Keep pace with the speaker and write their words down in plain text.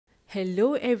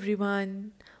Hello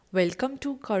everyone, welcome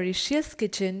to Coricious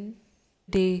Kitchen.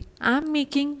 Today I'm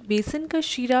making Besan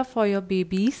Sheera for your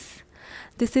babies.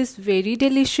 This is very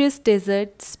delicious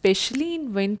dessert, especially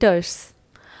in winters.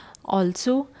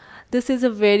 Also, this is a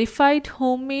verified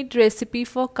homemade recipe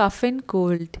for cough and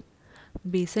cold.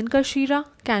 Besan Sheera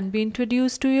can be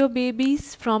introduced to your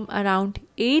babies from around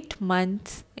 8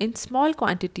 months in small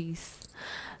quantities.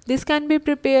 This can be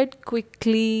prepared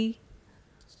quickly.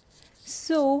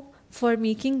 So, for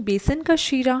making besan ka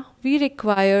sheera, we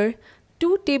require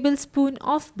 2 tablespoons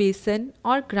of besan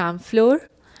or gram flour,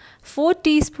 4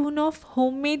 teaspoons of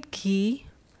homemade ghee,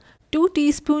 2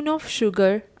 teaspoons of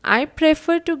sugar. I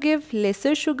prefer to give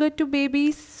lesser sugar to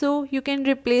babies, so you can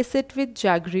replace it with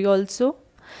jaggery also.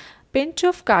 Pinch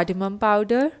of cardamom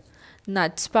powder,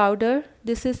 nuts powder,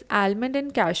 this is almond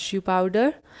and cashew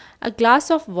powder, a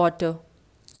glass of water.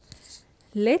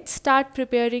 Let's start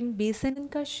preparing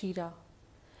besan ka sheera.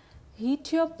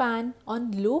 Heat your pan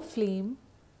on low flame.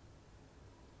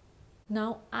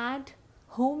 Now add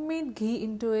homemade ghee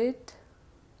into it.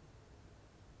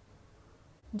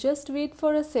 Just wait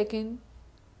for a second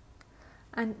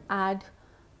and add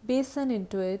besan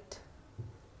into it.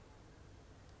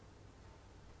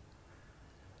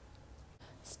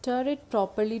 Stir it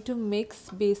properly to mix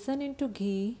besan into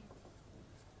ghee.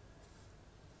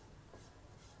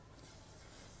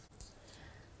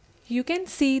 You can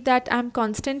see that I'm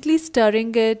constantly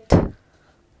stirring it.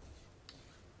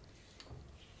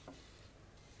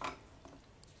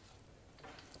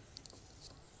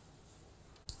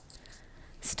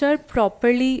 Stir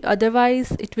properly,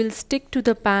 otherwise it will stick to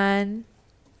the pan.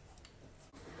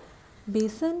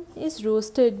 Besan is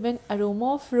roasted when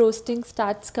aroma of roasting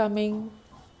starts coming.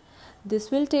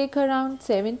 This will take around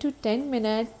 7 to 10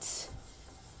 minutes.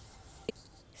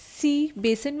 See,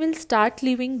 besan will start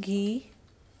leaving ghee.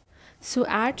 So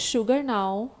add sugar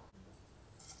now.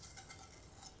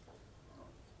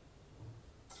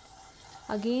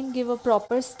 Again give a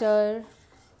proper stir.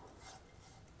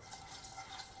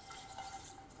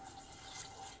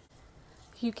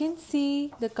 You can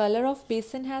see the color of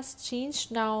besan has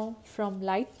changed now from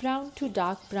light brown to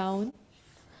dark brown.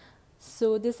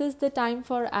 So this is the time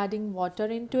for adding water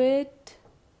into it.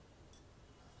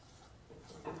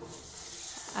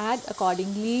 Add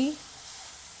accordingly.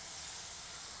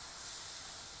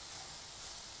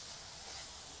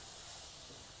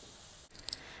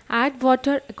 Add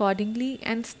water accordingly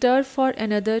and stir for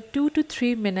another 2 to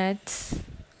 3 minutes.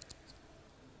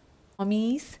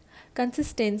 Mommies,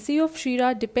 consistency of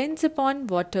sheera depends upon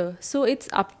water, so it's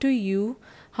up to you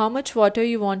how much water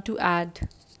you want to add.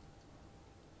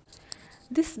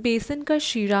 This besan ka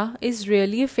sheera is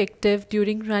really effective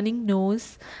during running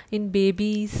nose in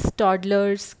babies,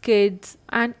 toddlers, kids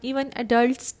and even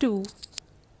adults too.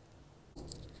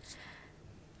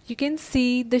 You can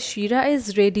see the sheera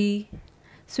is ready.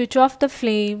 Switch off the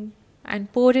flame and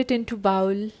pour it into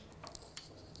bowl.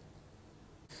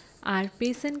 Our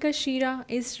besan ka sheera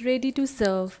is ready to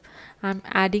serve. I'm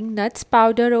adding nuts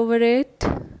powder over it.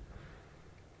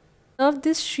 Serve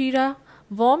this sheera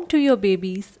warm to your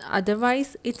babies,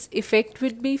 otherwise its effect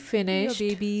will be finished.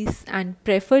 Your babies and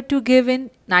prefer to give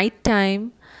in night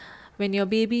time when your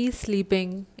baby is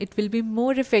sleeping. It will be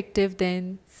more effective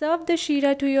then. Serve the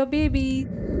sheera to your baby.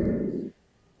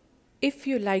 If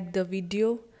you like the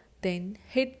video, then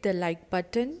hit the like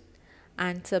button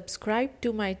and subscribe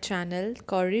to my channel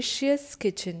Coricious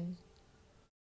Kitchen.